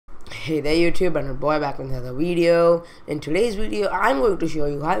Hey there YouTube, and boy back with another video. In today's video, I'm going to show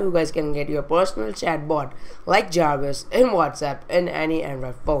you how you guys can get your personal chatbot like Jarvis in WhatsApp in any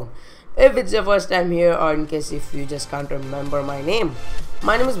Android phone. If it's your first time here, or in case if you just can't remember my name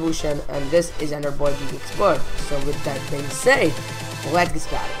is Bhushan and this is Android Boy Geek Expert. So with that being said, let's get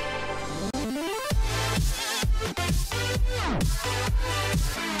started.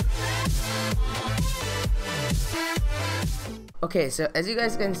 Okay, so as you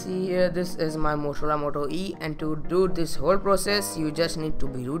guys can see here, this is my Motorola Moto E, and to do this whole process you just need to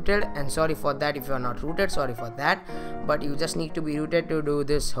be rooted, and sorry for that if you are not rooted, sorry for that, but you just need to be rooted to do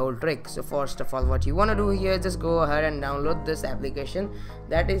this whole trick. So first of all, what you want to do here, just go ahead and download this application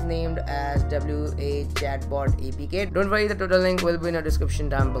that is named as chatbot ABgeek. Don't worry, the total link will be in the description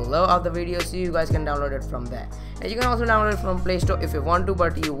down below of the video, so you guys can download it from there. And you can also download it from Play Store if you want to,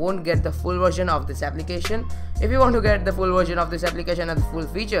 but you won't get the full version of this application. If you want to get the full version of this application and the full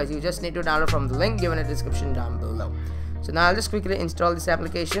features, you just need to download from the link given in the description down below. So now I'll just quickly install this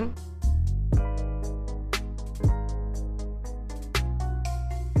application.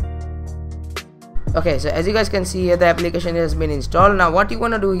 Okay, so as you guys can see here, the application has been installed. Now what you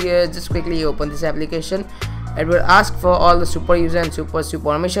want to do here is just quickly open this application. It will ask for all the super user and super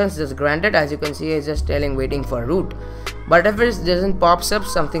permissions. Just granted. As you can see, it's just telling waiting for root. But if it doesn't pops up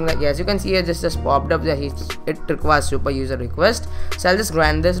something like, as you can see here, just popped up that it requires super user request. So I'll just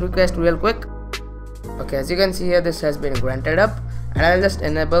grant this request real quick. Okay, as you can see here, this has been granted up, and I'll just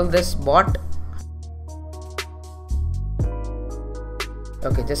enable this bot.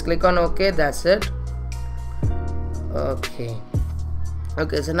 Okay, just click on OK. That's it. Okay,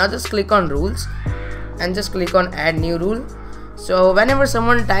 so now just click on rules and just click on add new rule. So whenever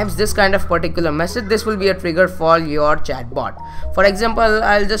someone types this kind of particular message, this will be a trigger for your chatbot. For example,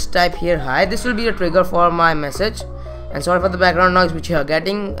 I'll just type here hi. This will be a trigger for my message, and sorry for the background noise which you are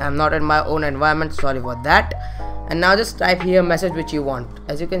getting. I'm not in my own environment, sorry for that. And now just type here message which you want.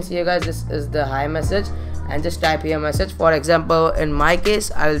 As you can see here guys, this is the hi message, and just type here message. For example, in my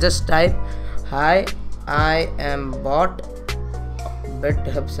case, I'll just type hi, I am bot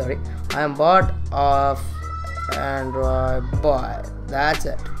of Android Boy. That's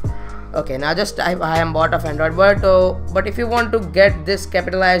it. Okay, now just type I am bot of Android Boy. But if you want to get this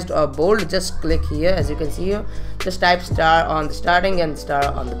capitalized or bold, just click here. As you can see here, just type star on the starting and star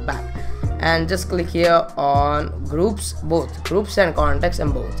on the back, and just click here on groups, both groups and contacts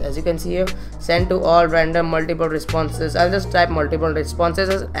and both. As you can see here, send to all random multiple responses. I'll just type multiple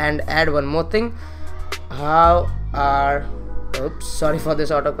responses and add one more thing. Sorry for this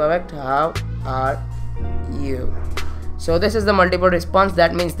autocorrect. How are you? So this is the multiple response.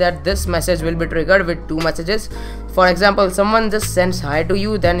 That means that this message will be triggered with two messages. For example, someone just sends hi to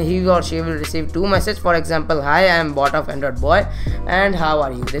you, then he or she will receive two messages. For example, hi, I am bot of Android Boy, and how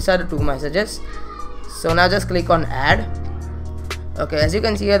are you? These are the two messages. So now just click on add. Okay, as you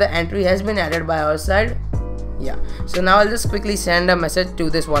can see here, the entry has been added by our side. Yeah, so now I'll just quickly send a message to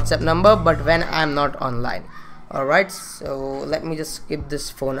this WhatsApp number, but when I'm not online. Alright, so let me just keep this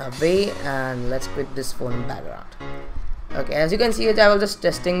phone away and let's put this phone in background. Okay, as you can see here, I was just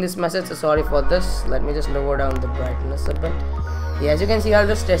testing this message, so sorry for this. Let me just lower down the brightness a bit. Yeah, as you can see, I was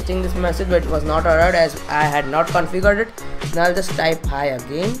just testing this message, but it was not allowed as I had not configured it. Now I'll just type hi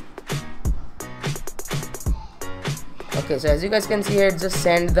again. Okay, so as you guys can see here, just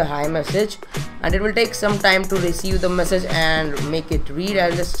send the hi message, and it will take some time to receive the message and make it read.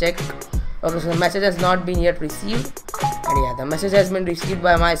 I'll just check. Okay, so the message has not been yet received, and yeah, the message has been received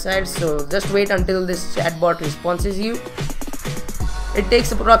by my side. So just wait until this chatbot responses you. It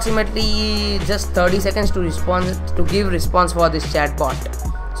takes approximately just 30 seconds to give response for this chatbot.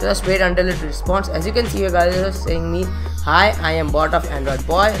 So just wait until it responds. As you can see here guys, is saying me hi, I am bot of Android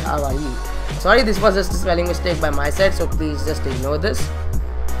Boy, how are you? Sorry, this was just a spelling mistake by my side, so please just ignore this.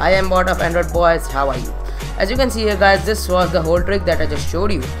 I am bot of Android Boys, how are you? As you can see here guys, this was the whole trick that I just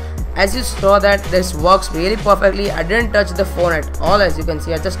showed you. As you saw that this works really perfectly. I didn't touch the phone at all. As you can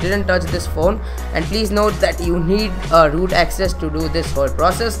see, I just didn't touch this phone, and please note that you need a root access to do this whole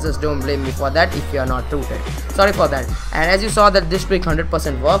process. Just don't blame me for that if you are not rooted, sorry for that. And as you saw that this trick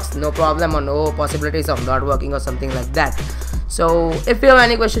 100% works, no problem or no possibilities of not working or something like that. So if you have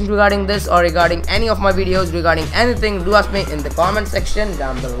any questions regarding this or regarding any of my videos, regarding anything, do ask me in the comment section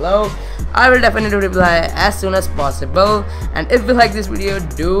down below. I will definitely reply as soon as possible. And if you like this video,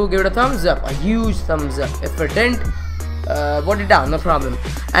 do give it a thumbs up, a huge thumbs up. If you didn't, vote it down, no problem.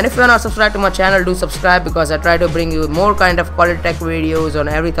 And if you are not subscribed to my channel, do subscribe, because I try to bring you more kind of quality tech videos on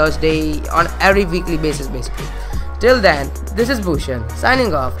every Thursday, on every weekly basis basically. Till then, this is Bhushan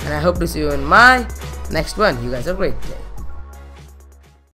signing off, and I hope to see you in my next one. You guys have a great day.